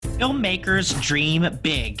Filmmakers dream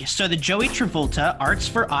big, so the Joey Travolta Arts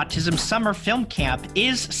for Autism Summer Film Camp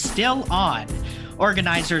is still on.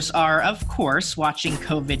 Organizers are, of course, watching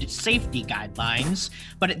COVID safety guidelines,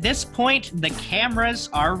 but at this point, the cameras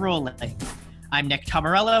are rolling. I'm Nick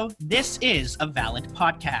Tommarello. This is a Valid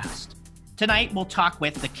Podcast. Tonight, we'll talk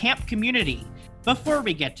with the camp community. Before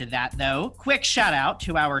we get to that, though, quick shout out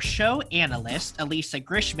to our show analyst, Elisa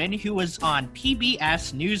Grishman, who was on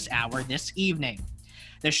PBS NewsHour this evening.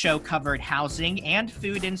 The show covered housing and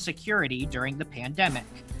food insecurity during the pandemic.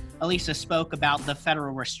 Elisa spoke about the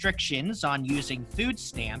federal restrictions on using food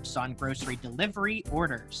stamps on grocery delivery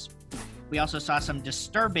orders. We also saw some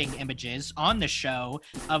disturbing images on the show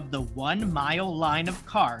of the 1 mile line of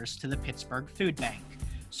cars to the Pittsburgh food bank.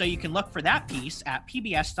 So you can look for that piece at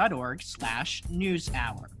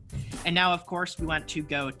pbs.org/newshour. And now, of course, we want to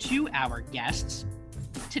go to our guests.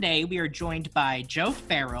 Today, we are joined by Joe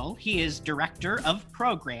Farrell. He is Director of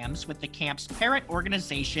Programs with the camp's parent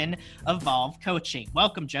organization, Evolve Coaching.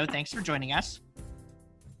 Welcome, Joe. Thanks for joining us.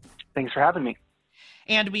 Thanks for having me.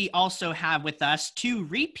 And we also have with us two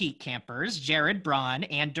repeat campers, Jared Braun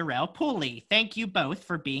and Darrel Pullie. Thank you both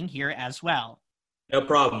for being here as well. No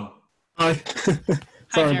problem. Hi.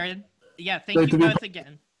 Hi, Jared. Yeah, thank you both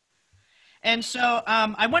again. And so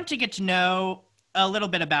I want to get to know a little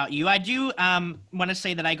bit about you. I do want to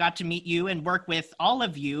say that I got to meet you and work with all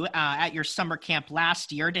of you at your summer camp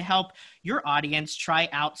last year to help your audience try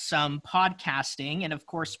out some podcasting. And of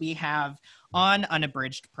course, we have on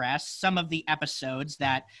Unabridged Press some of the episodes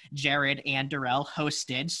that Jared and Darrel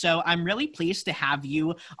hosted. So I'm really pleased to have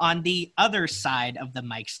you on the other side of the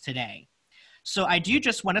mics today. So I do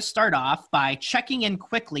just want to start off by checking in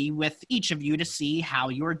quickly with each of you to see how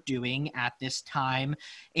you're doing at this time.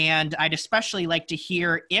 And I'd especially like to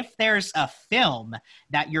hear if there's a film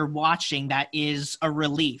that you're watching that is a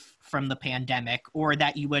relief from the pandemic or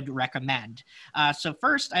that you would recommend. So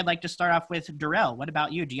first, I'd like to start off with Darrel. What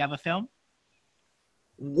about you? Do you have a film?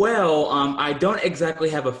 Well, I don't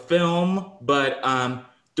exactly have a film, but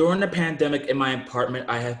during the pandemic in my apartment,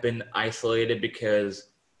 I have been isolated because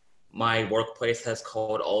my workplace has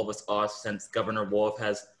called all of us off since Governor Wolf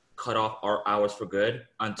has cut off our hours for good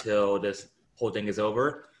until this whole thing is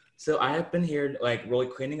over. So I have been here like really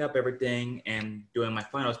cleaning up everything and doing my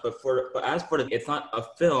finals. But as for it's not a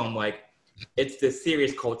film, like it's this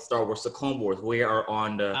series called Star Wars: The Clone Wars. We are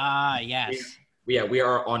on the yes. We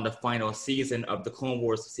are on the final season of the Clone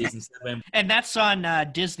Wars season 7. And that's on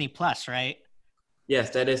Disney Plus, right?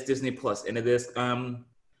 Yes, that is Disney Plus, and it is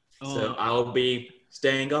so I'll be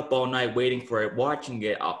staying up all night waiting for it, watching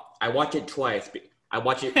it. I watch it twice. I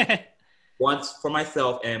watch it once for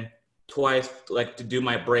myself and twice like to do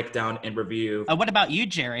my breakdown and review. What about you,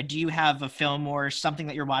 Jared? Do you have a film or something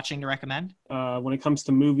that you're watching to recommend? When it comes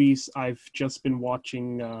to movies, I've just been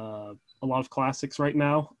watching a lot of classics right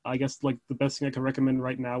now. I guess like the best thing I can recommend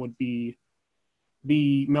right now would be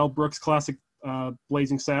the Mel Brooks classic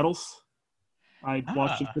Blazing Saddles. I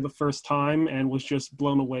watched it for the first time and was just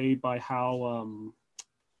blown away by how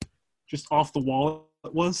just off the wall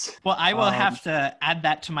it was. Well, I will have to add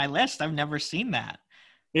that to my list. I've never seen that.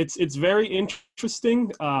 It's very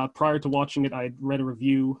interesting. Prior to watching it, I read a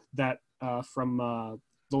review that from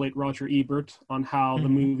the late Roger Ebert on how the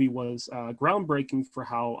movie was groundbreaking for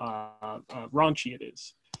how raunchy it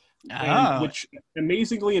is. And which,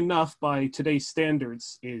 amazingly enough, by today's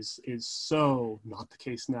standards, is so not the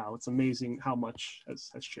case now. It's amazing how much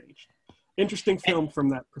has changed. Interesting film from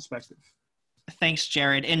that perspective. Thanks,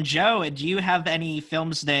 Jared. And Joe, do you have any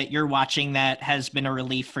films that you're watching that has been a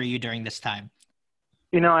relief for you during this time?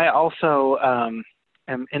 You know, I also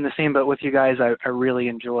am in the same boat with you guys. I really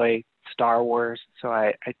enjoy Star Wars, so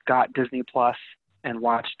I got Disney Plus and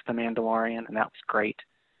watched The Mandalorian, and that was great.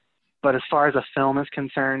 But as far as a film is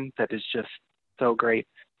concerned, that is just so great.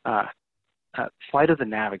 Flight of the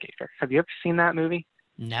Navigator. Have you ever seen that movie?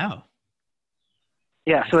 No.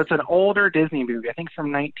 Yeah, so it's an older Disney movie, I think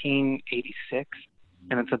from 1986,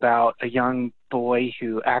 and it's about a young boy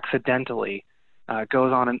who accidentally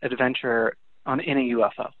goes on an adventure in a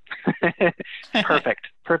UFO. Perfect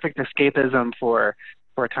escapism for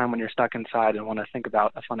a time when you're stuck inside and want to think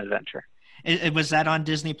about a fun adventure. Was that on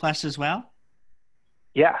Disney Plus as well?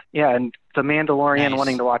 Yeah, and The Mandalorian, Nice.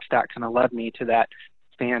 Wanting to watch that kind of led me to that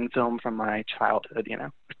fan film from my childhood, you know.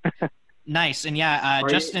 Nice. And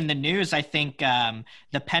just in the news, I think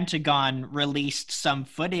the Pentagon released some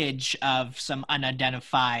footage of some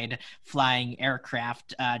unidentified flying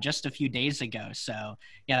aircraft just a few days ago. So,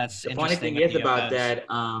 yeah, that's the funny thing is about that.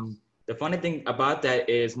 The funny thing about that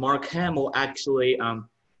is Mark Hamill actually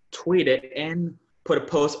tweeted and put a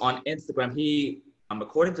post on Instagram. He,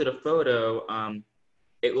 according to the photo,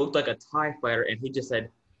 it looked like a TIE fighter, and he just said,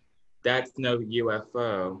 "That's no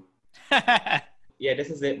UFO." Yeah, this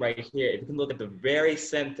is it right here. If you can look at the very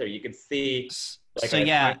center, you can see like So a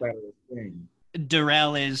yeah, TIE fighter thing.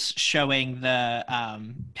 Darrel is showing the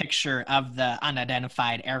picture of the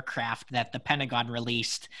unidentified aircraft that the Pentagon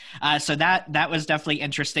released. So that was definitely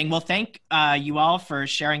interesting. Well, thank you all for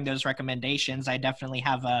sharing those recommendations. I definitely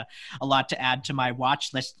have a lot to add to my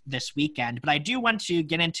watch list this weekend. But I do want to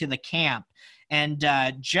get into the camp. And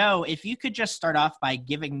Joe, if you could just start off by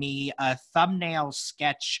giving me a thumbnail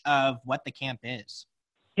sketch of what the camp is.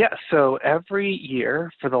 Yeah, so every year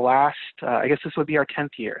for the last, I guess this would be our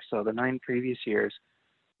 10th year, so the 9 previous years,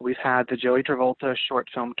 we've had the Joey Travolta Short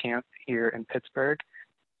Film Camp here in Pittsburgh.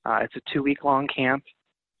 It's a 2-week-long camp.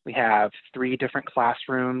 We have 3 different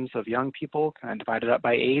classrooms of young people, kind of divided up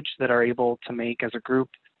by age, that are able to make as a group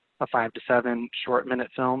a 5 to 7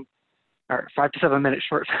 short-minute film, or 5 to 7 minute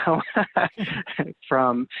short film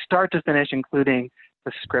from start to finish, including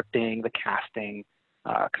the scripting, the casting,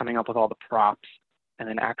 coming up with all the props, and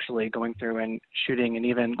then actually going through and shooting, and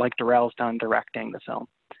even like Darrel's done, directing the film.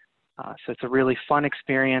 So it's a really fun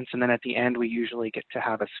experience. And then at the end, we usually get to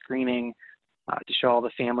have a screening to show all the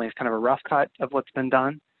families kind of a rough cut of what's been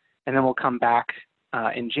done. And then we'll come back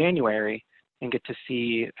in January and get to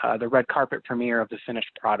see the red carpet premiere of the finished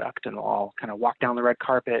product. And we'll all kind of walk down the red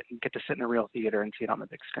carpet and get to sit in a real theater and see it on the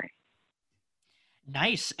big screen.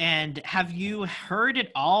 Nice. And have you heard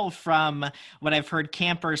it all from what I've heard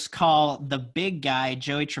campers call the big guy,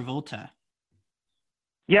 Joey Travolta?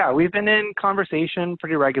 Yeah, we've been in conversation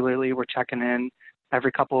pretty regularly. We're checking in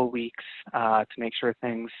every couple of weeks to make sure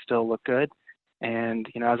things still look good. And,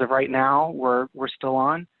 as of right now, we're still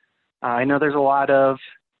on. I know there's a lot of,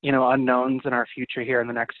 unknowns in our future here in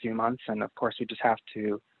the next few months. And of course, we just have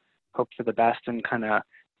to hope for the best and kind of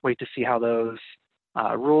wait to see how those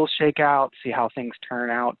rules shake out, see how things turn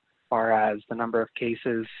out as far as the number of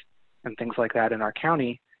cases and things like that in our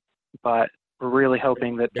county. But we're really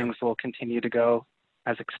hoping that things will continue to go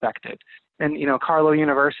as expected. And, Carlo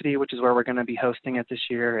University, which is where we're going to be hosting it this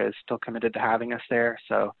year, is still committed to having us there.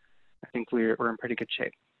 So I think we're in pretty good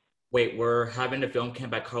shape. Wait, we're having a film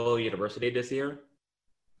camp at Carlo University this year?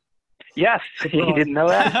 Yes, you didn't know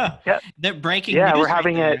that? Yeah, The breaking yeah, news we're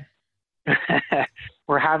having right it.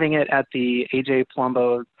 We're having it at the A.J.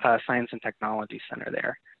 Palumbo Science and Technology Center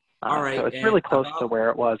there. All right, so it's really close to where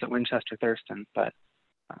it was at Winchester Thurston. But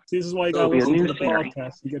See, this is why you So got to listen to the scenery.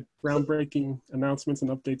 podcast. You get groundbreaking announcements and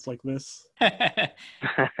updates like this.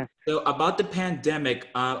 So about the pandemic,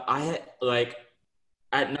 I had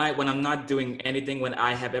at night when I'm not doing anything, when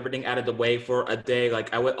I have everything out of the way for a day,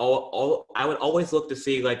 I would always look to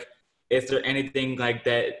see is there anything like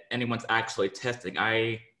that anyone's actually testing.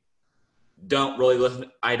 I don't really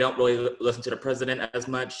listen to the president as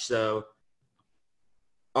much. So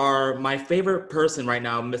my favorite person right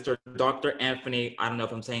now, Mr. Dr. Anthony, I don't know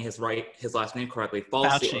if I'm saying his last name correctly,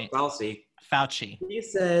 Fauci.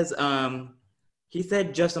 He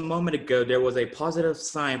said just a moment ago there was a positive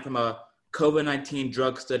sign from a COVID-19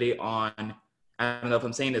 drug study on, I don't know if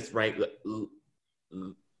I'm saying this right,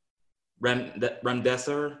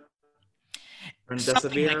 remdesivir.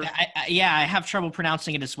 Something like that. I have trouble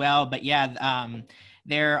pronouncing it as well, but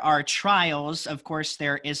there are trials. Of course,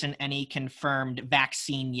 there isn't any confirmed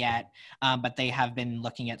vaccine yet, but they have been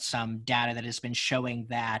looking at some data that has been showing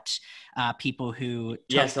that people who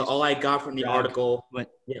so all I got from the article,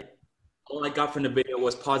 all I got from the video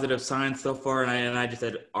was positive signs so far, and I just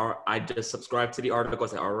said, I just subscribed to the article. I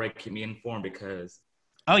said, all right, keep me informed, because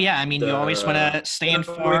you always want to stay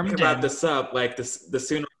informed. About this up, the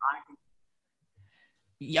sooner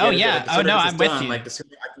I'm with you. The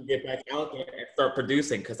sooner I can get back out there and start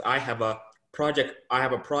producing, because I have a project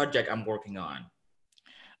I'm working on.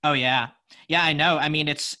 Oh yeah, I know. I mean,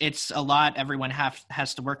 it's a lot. Everyone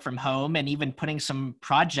has to work from home, and even putting some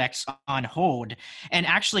projects on hold. And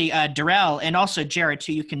actually, Darrel and also Jared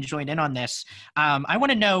too, you can join in on this. I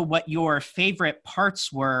want to know what your favorite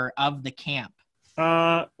parts were of the camp.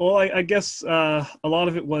 Well, I guess a lot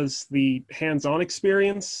of it was the hands-on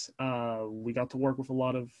experience. We got to work with a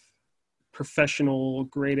lot of professional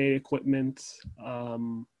grade A equipment.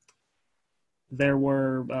 There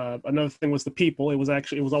were another thing was the people. It was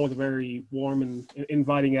always a very warm and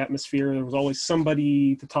inviting atmosphere. There was always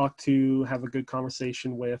somebody to talk to, have a good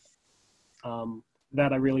conversation with.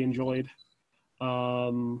 That I really enjoyed.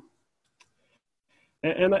 And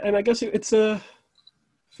I guess it's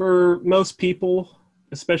for most people,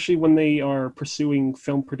 especially when they are pursuing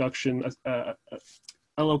film production, a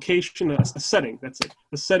location, a setting. That's it.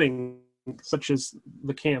 A setting such as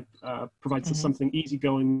the camp provides us something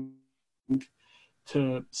easygoing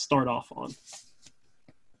to start off on.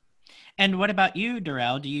 And what about you,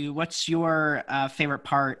 Darrel? What's your favorite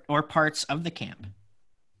part or parts of the camp?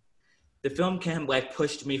 The film camp like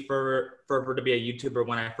pushed me further to be a YouTuber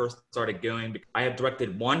when I first started going. I have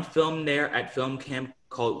directed one film there at film camp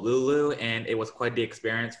called Lulu, and it was quite the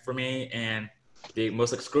experience for me. And the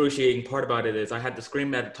most excruciating part about it is I had to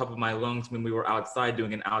scream at the top of my lungs when we were outside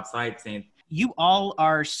doing an outside scene. You all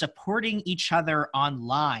are supporting each other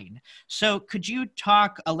online. So could you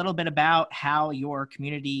talk a little bit about how your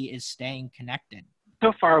community is staying connected?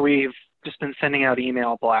 So far, we've just been sending out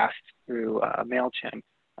email blasts through MailChimp.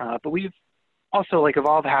 But we've also, like,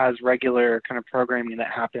 Evolve has regular kind of programming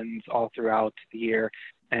that happens all throughout the year.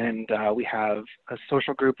 And we have a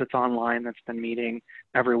social group that's online that's been meeting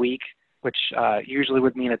every week, which usually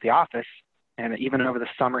would meet at the office. And even over the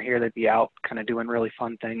summer here, they'd be out kind of doing really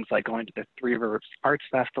fun things like going to the Three Rivers Arts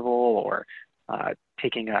Festival or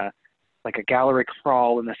taking a gallery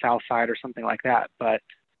crawl in the South Side or something like that. But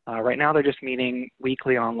right now they're just meeting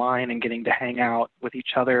weekly online and getting to hang out with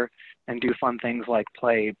each other and do fun things like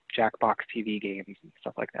play Jackbox TV games and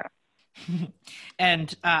stuff like that.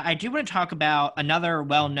 And I do want to talk about another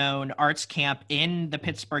well-known arts camp in the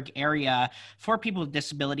Pittsburgh area for people with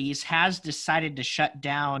disabilities has decided to shut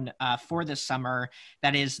down for the summer.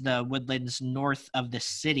 That is the Woodlands north of the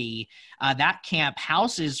city. That camp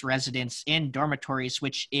houses residents in dormitories,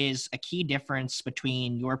 which is a key difference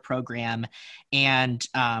between your program and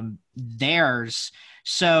theirs.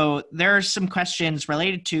 So there's some questions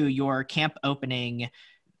related to your camp opening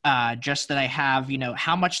just that I have,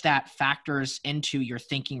 how much that factors into your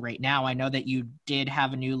thinking right now. I know that you did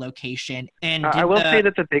have a new location. And I will say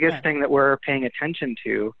that the biggest thing that we're paying attention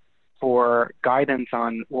to for guidance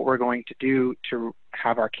on what we're going to do to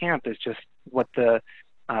have our camp is just what the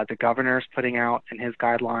governor's putting out in his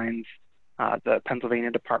guidelines. The Pennsylvania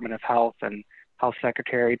Department of Health and Health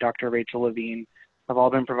Secretary Dr. Rachel Levine have all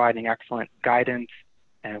been providing excellent guidance,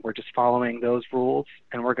 and we're just following those rules.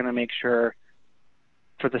 And we're going to make sure,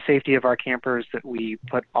 for the safety of our campers, that we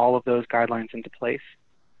put all of those guidelines into place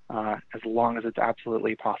as long as it's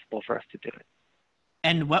absolutely possible for us to do it.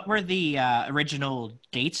 And what were the original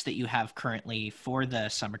dates that you have currently for the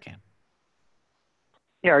summer camp?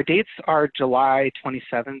 Yeah, our dates are July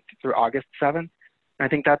 27th through August 7th. And I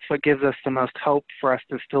think that's what gives us the most hope for us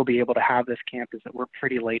to still be able to have this camp, is that we're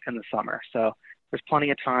pretty late in the summer. So there's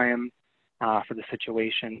plenty of time for the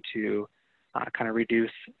situation to kind of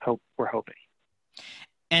reduce hope, we're hoping.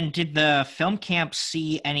 And did the film camp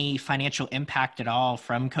see any financial impact at all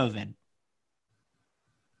from COVID?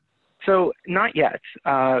 So not yet.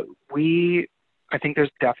 I think there's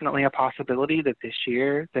definitely a possibility that this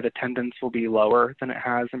year that attendance will be lower than it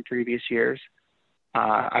has in previous years.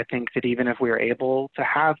 I think that even if we are able to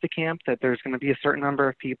have the camp, that there's going to be a certain number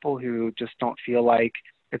of people who just don't feel like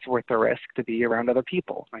it's worth the risk to be around other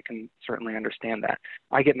people. I can certainly understand that.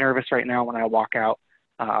 I get nervous right now when I walk out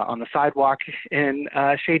on the sidewalk in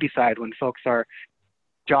Shadyside when folks are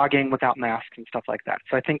jogging without masks and stuff like that.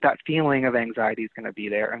 So I think that feeling of anxiety is going to be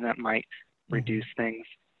there, and that might reduce things.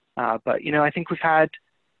 But, I think we've had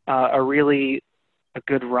a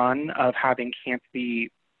good run of having camp be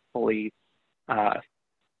fully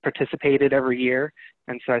participated every year.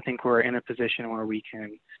 And so I think we're in a position where we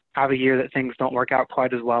can have a year that things don't work out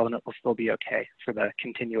quite as well, and it will still be okay for the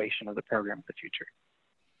continuation of the program in the future.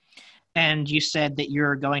 And you said that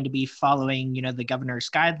you're going to be following, the governor's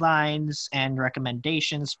guidelines and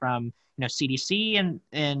recommendations from, CDC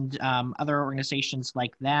and other organizations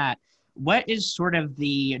like that. What is sort of do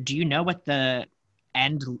you know what the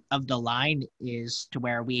end of the line is to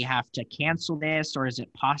where we have to cancel this, or is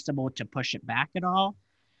it possible to push it back at all?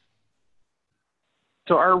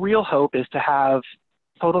 So our real hope is to have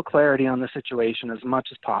total clarity on the situation as much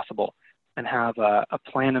as possible and have a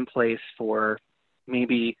plan in place for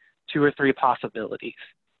maybe 2 or 3 possibilities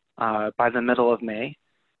by the middle of May.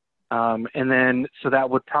 And then, so that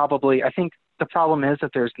would probably, I think the problem is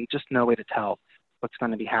that there's just no way to tell what's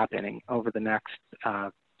going to be happening over the next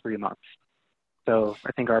 3 months. So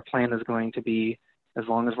I think our plan is going to be, as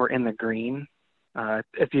long as we're in the green,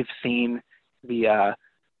 if you've seen the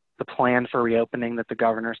plan for reopening that the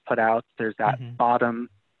governor's put out, there's that bottom,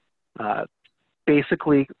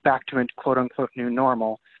 basically back to a quote unquote new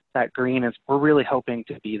normal. That green is, we're really hoping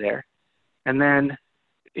to be there. And then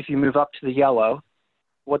if you move up to the yellow,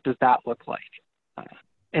 what does that look like?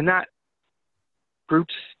 And that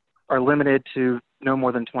groups are limited to no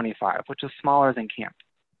more than 25, which is smaller than camp.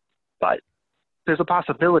 But there's a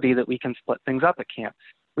possibility that we can split things up at camp.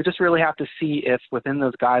 We just really have to see if within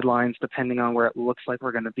those guidelines, depending on where it looks like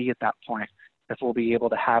we're going to be at that point, if we'll be able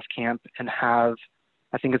to have camp and have,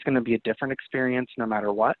 I think it's going to be a different experience no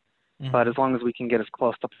matter what. But as long as we can get as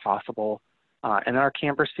close to possible, and our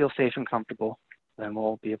campers feel safe and comfortable, then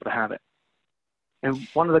we'll be able to have it. And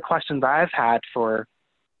one of the questions I've had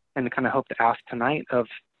and kind of hope to ask tonight of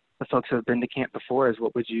the folks who have been to camp before is,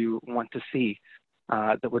 what would you want to see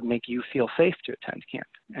that would make you feel safe to attend camp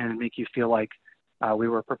and make you feel like we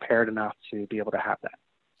were prepared enough to be able to have that?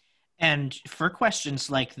 And for questions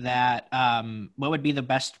like that, what would be the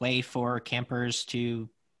best way for campers to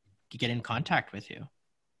get in contact with you?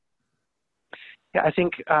 Yeah, I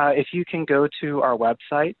think if you can go to our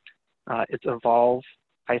website, it's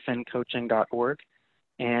evolve-coaching.org,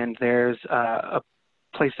 and there's a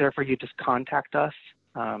place there for you to just contact us.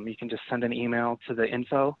 You can just send an email to the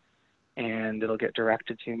info, and it'll get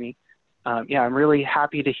directed to me. I'm really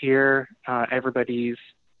happy to hear everybody's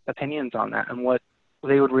opinions on that and what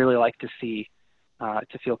they would really like to see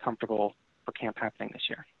to feel comfortable for camp happening this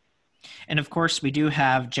year. And of course, we do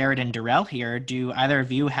have Jared and Darrel here. Do either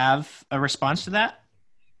of you have a response to that?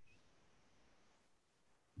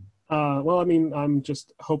 I'm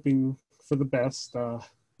just hoping for the best.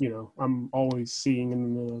 I'm always seeing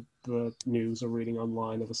in the news or reading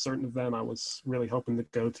online of a certain event I was really hoping to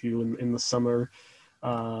go to in the summer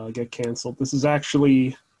get canceled. This is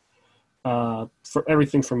actually for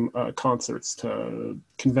everything from concerts to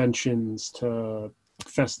conventions to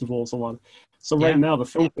festivals, a lot. So right now, the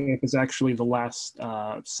film camp is actually the last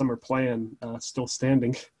summer plan still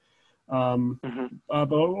standing. But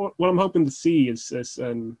what I'm hoping to see is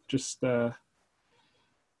just,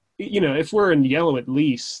 if we're in yellow at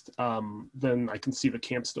least, then I can see the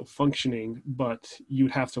camp still functioning, but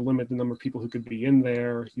you'd have to limit the number of people who could be in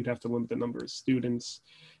there. You'd have to limit the number of students.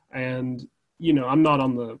 And, I'm not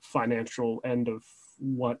on the financial end of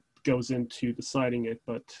what goes into deciding it,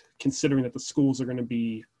 but considering that the schools are going to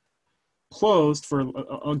be closed for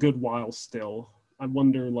a good while still, I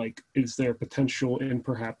wonder, is there potential in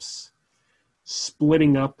perhaps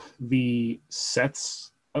splitting up the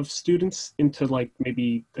sets of students into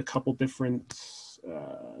maybe a couple different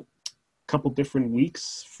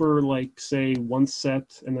weeks for say one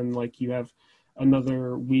set, and then you have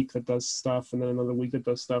another week that does stuff and then another week that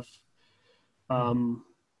does stuff. That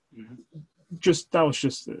was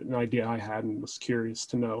just an idea I had and was curious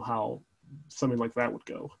to know how something like that would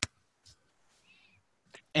go.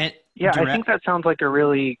 I think that sounds like a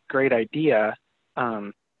really great idea.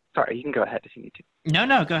 Sorry, you can go ahead if you need to.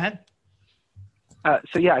 No, go ahead. I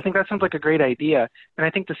think that sounds like a great idea. And I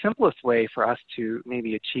think the simplest way for us to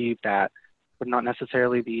maybe achieve that would not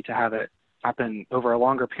necessarily be to have it happen over a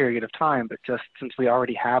longer period of time, but just since we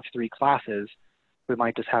already have 3 classes, we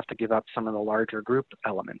might just have to give up some of the larger group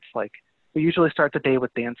elements. Like, we usually start the day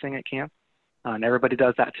with dancing at camp, and everybody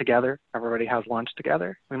does that together. Everybody has lunch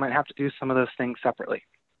together. We might have to do some of those things separately.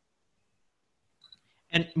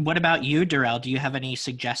 And what about you, Darrel? Do you have any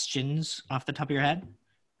suggestions off the top of your head?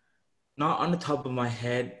 Not on the top of my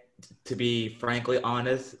head, to be frankly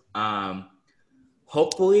honest.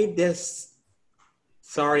 Hopefully this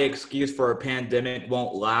sorry excuse for a pandemic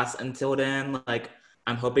won't last until then.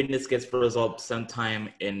 I'm hoping this gets resolved sometime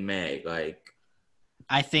in May.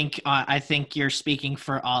 I think you're speaking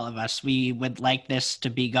for all of us. We would like this to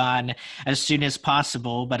be gone as soon as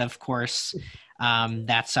possible, but of course,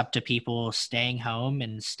 that's up to people staying home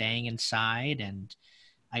and staying inside and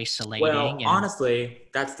isolating. Well, honestly,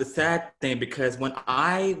 that's the sad thing, because when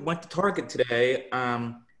I went to Target today,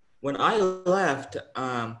 when I left,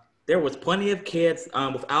 there was plenty of kids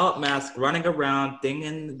without masks running around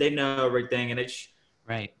thinking they know everything, and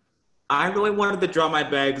right. I really wanted to draw my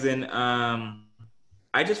bags in.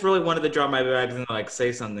 I just really wanted to draw my bags and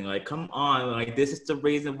say something come on, this is the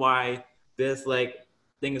reason why this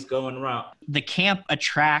thing is going around. The camp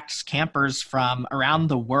attracts campers from around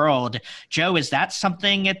the world. Joe, is that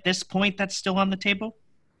something at this point that's still on the table?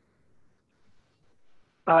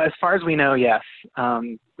 As far as we know, yes.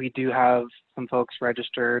 We do have some folks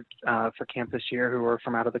registered for camp this year who are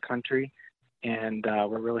from out of the country, and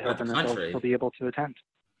we're really hoping that they'll be able to attend.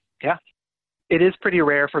 Yeah. It is pretty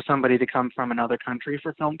rare for somebody to come from another country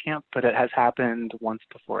for film camp, but it has happened once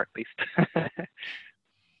before at least.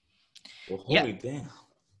 Well, holy damn.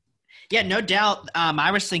 Yeah, no doubt.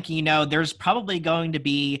 I was thinking, there's probably going to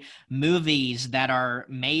be movies that are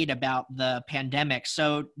made about the pandemic.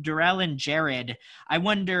 So, Darrel and Jared, I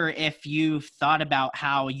wonder if you've thought about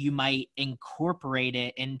how you might incorporate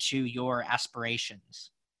it into your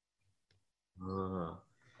aspirations.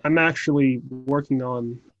 I'm actually working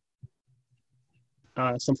on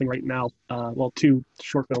something right now. 2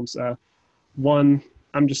 short films. One,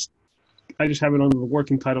 I just have it under the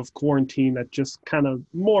working title of Quarantine, that just kind of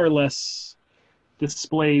more or less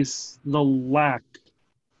displays the lack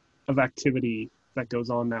of activity that goes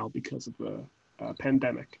on now because of the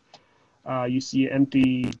pandemic. You see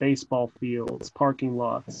empty baseball fields, parking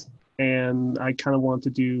lots, and I kind of want to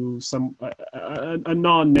do some a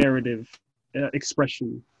non-narrative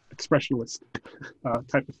expressionless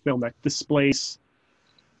type of film that displays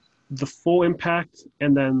the full impact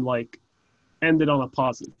and then like end it on a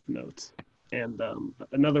positive note. And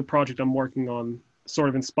another project I'm working on, sort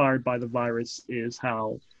of inspired by the virus, is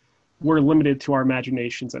how we're limited to our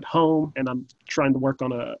imaginations at home, and I'm trying to work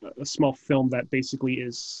on a small film that basically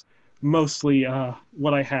is mostly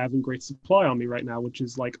what I have in great supply on me right now, which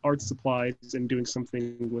is like art supplies and doing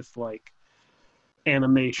something with like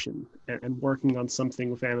animation and working on something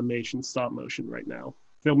with animation, stop motion right now,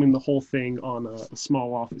 filming the whole thing on a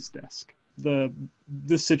small office desk.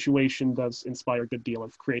 This situation does inspire a good deal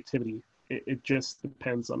of creativity. It just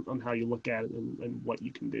depends on how you look at it and what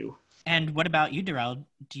you can do. And what about you, Darrel?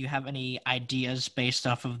 Do you have any ideas based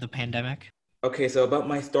off of the pandemic? Okay, so about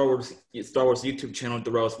my Star Wars YouTube channel,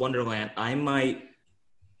 Darrel's Wonderland, I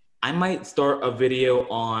might start a video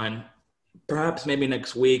on, perhaps maybe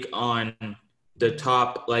next week, on the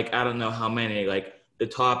top, like, I don't know how many, like the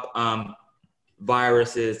top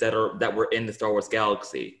viruses that were in the Star Wars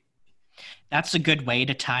galaxy. That's a good way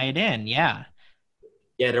to tie it in, yeah.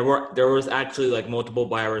 Yeah, there was actually like multiple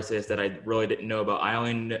viruses that I really didn't know about. I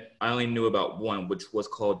only knew about one, which was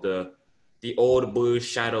called the Old Blue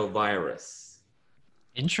Shadow virus.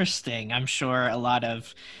 Interesting. I'm sure a lot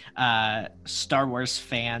of Star Wars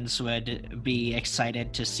fans would be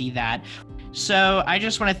excited to see that. So I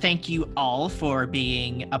just want to thank you all for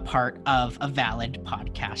being a part of a Valid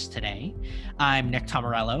podcast today. I'm Nick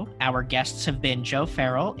Tommarello. Our guests have been Joe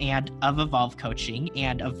Farrell and of Evolve Coaching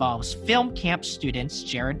and Evolve's Film Camp students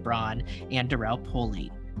Jared Braun and Darrel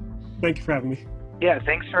Pullie. Thank you for having me. Yeah,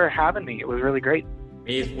 thanks for having me. It was really great.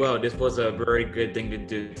 Me as well. This was a very good thing to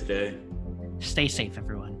do today. Stay safe,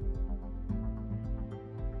 everyone.